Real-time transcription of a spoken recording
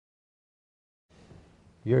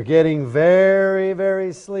You're getting very,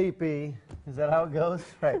 very sleepy. Is that how it goes?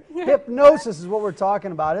 Right. Hypnosis is what we're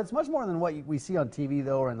talking about. It's much more than what we see on TV,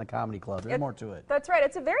 though, or in the comedy club. There's more to it. That's right.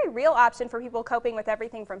 It's a very real option for people coping with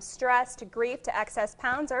everything from stress to grief to excess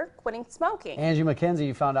pounds or quitting smoking. Angie McKenzie,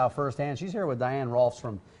 you found out firsthand. She's here with Diane Rohlfs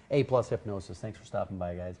from A+Hypnosis. Thanks for stopping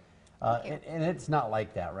by, guys. And it's not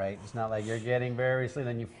like that, right? It's not like you're getting very sleepy,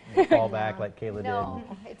 then you fall back like Kayla did. No,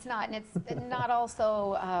 it's not. And it's not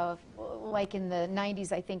also like in the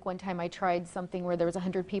 90s, I think one time I tried something where there was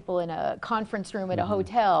 100 people in a conference room at a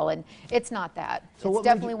hotel, and it's not that. So it's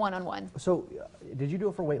definitely one-on-one. So did you do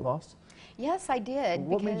it for weight loss? Yes, I did.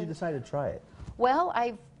 What made you decide to try it? Well,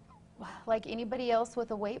 like anybody else with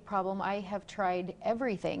a weight problem, I have tried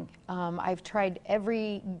everything. I've tried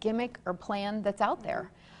every gimmick or plan that's out there.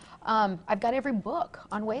 I've got every book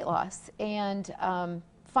on weight loss, and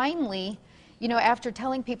finally, you know, after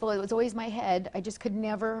telling people it was always my head, I just could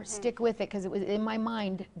never stick with it because it was in my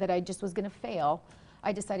mind that I just was going to fail.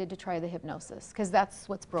 I decided to try the hypnosis because that's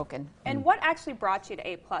what's broken. And what actually brought you to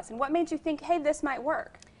A+, and what made you think, hey, this might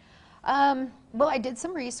work? Well, I did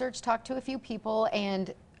some research, talked to a few people,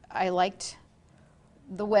 and I liked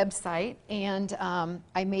the website, and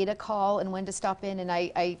I made a call and wanted to stop in, and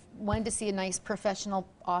I wanted to see a nice professional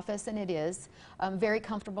office, and it is. Very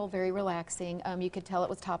comfortable, very relaxing. You could tell it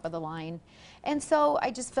was top of the line. And so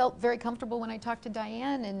I just felt very comfortable when I talked to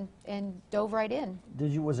Diane and dove right in.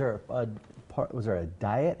 Was there a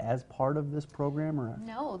diet as part of this program? Or?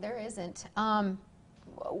 No, there isn't.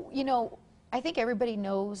 You know, I think everybody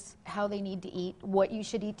knows how they need to eat, what you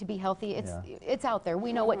should eat to be healthy. It's out there.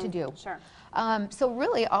 We know what to do. Sure. So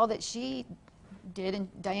really all that she did, and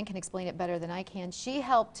Diane can explain it better than I can, she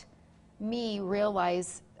helped me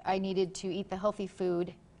realize I needed to eat the healthy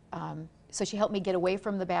food. So she helped me get away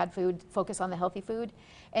from the bad food, focus on the healthy food.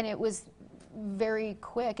 And it was very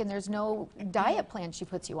quick, and there's no diet plan she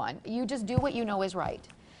puts you on. You just do what you know is right.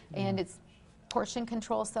 And it's portion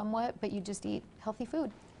control somewhat, but you just eat healthy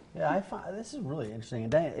food. Yeah, I find this is really interesting.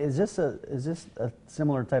 And Diane, is this a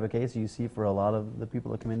similar type of case you see for a lot of the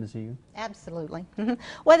people that come in to see you? Absolutely.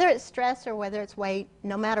 Whether it's stress or whether it's weight,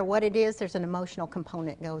 no matter what it is, there's an emotional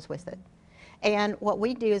component that goes with it. And what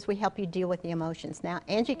we do is we help you deal with the emotions. Now,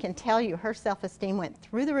 Angie can tell you her self-esteem went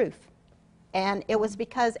through the roof. And it was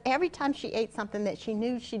because every time she ate something that she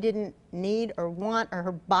knew she didn't need or want,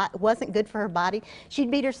 or wasn't good for her body,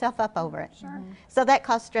 she'd beat herself up over it. Sure. So that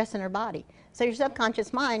caused stress in her body. So your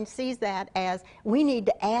subconscious mind sees that as, we need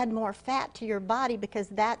to add more fat to your body because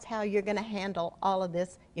that's how you're going to handle all of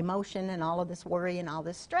this emotion and all of this worry and all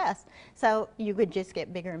this stress. So you would just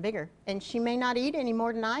get bigger and bigger. And she may not eat any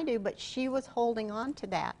more than I do, but she was holding on to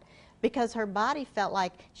that because her body felt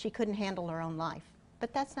like she couldn't handle her own life.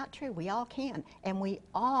 But that's not true. We all can. And we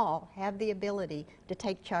all have the ability to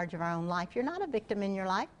take charge of our own life. You're not a victim in your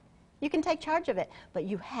life. You can take charge of it, but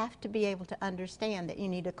you have to be able to understand that you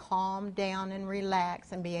need to calm down and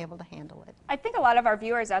relax and be able to handle it. I think a lot of our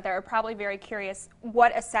viewers out there are probably very curious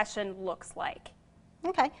what a session looks like.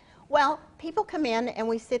 Okay. Well, people come in and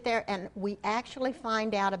we sit there and we actually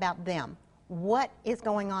find out about them. What is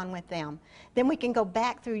going on with them? Then we can go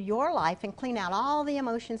back through your life and clean out all the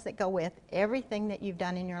emotions that go with everything that you've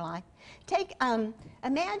done in your life.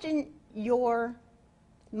 Imagine your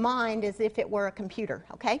mind as if it were a computer,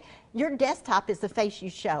 okay? Your desktop is the face you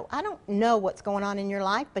show. I don't know what's going on in your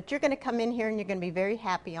life, but you're going to come in here and you're going to be very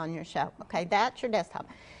happy on your show, okay? That's your desktop.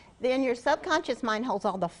 Then your subconscious mind holds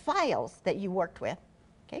all the files that you worked with,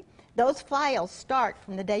 okay? Those files start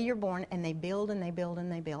from the day you're born, and they build and they build and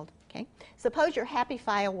they build, okay? Suppose your happy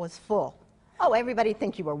file was full. Oh, everybody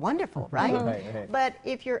thinks you were wonderful, right? Right. But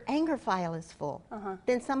if your anger file is full,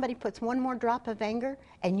 then somebody puts one more drop of anger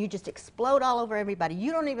and you just explode all over everybody.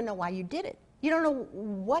 You don't even know why you did it. You don't know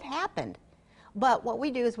what happened. But what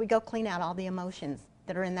we do is we go clean out all the emotions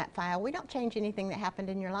that are in that file. We don't change anything that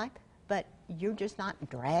happened in your life, but you're just not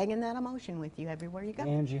dragging that emotion with you everywhere you go.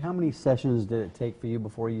 Angie, how many sessions did it take for you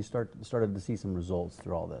before you started to see some results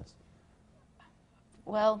through all this?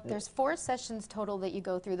 Well, there's 4 sessions total that you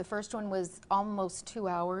go through. The first one was almost 2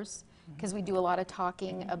 hours because we do a lot of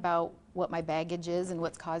talking about what my baggage is and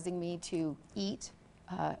what's causing me to eat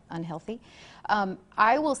unhealthy.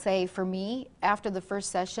 I will say for me, after the first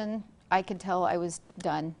session, I could tell I was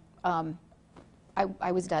done.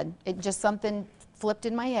 I was done. It just something flipped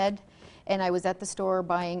in my head, and I was at the store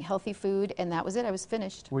buying healthy food, and that was it. I was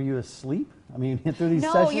finished. Were you asleep? I mean, through these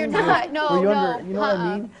No, sessions? you're not. No, were you no. You know what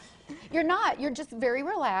I mean? You're not. You're just very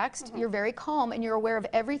relaxed. You're very calm, and you're aware of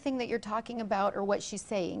everything that you're talking about or what she's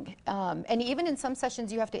saying. And even in some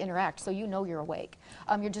sessions, you have to interact, so you know you're awake.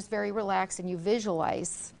 You're just very relaxed, and you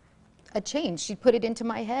visualize a change. She put it into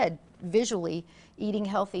my head visually, eating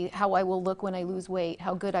healthy, how I will look when I lose weight,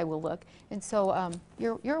 how good I will look. And so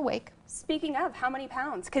you're awake. Speaking of, how many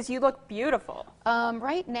pounds? Because you look beautiful.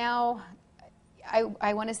 Right now,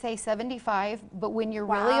 I want to say 75, but when you're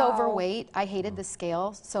really Wow. overweight, I hated the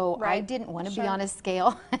scale, so I Right. didn't want to Sure. be on a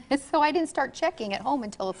scale. So I didn't start checking at home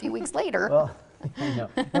until a few weeks later. Well, I know.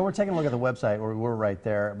 And we're taking a look at the website where we're right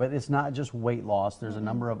there, but it's not just weight loss. There's a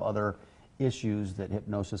number of other issues that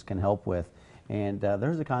hypnosis can help with. And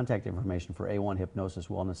there's the contact information for A1 Hypnosis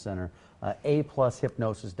Wellness Center,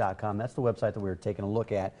 A+Hypnosis.com. That's the website that we were taking a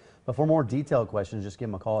look at. But for more detailed questions, just give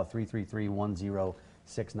them a call at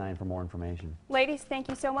 333-1069 for more information. Ladies, thank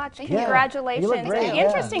you so much. you. Congratulations. You look great, And yeah.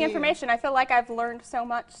 interesting information. I feel like I've learned so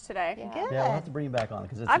much today. Yeah. Yeah, we'll have to bring you back on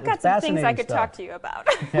because it's I've got it's some things I fascinating could stuff. talk to you about.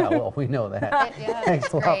 Yeah, well, we know that. Yeah, Thanks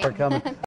a that's lot for great. coming.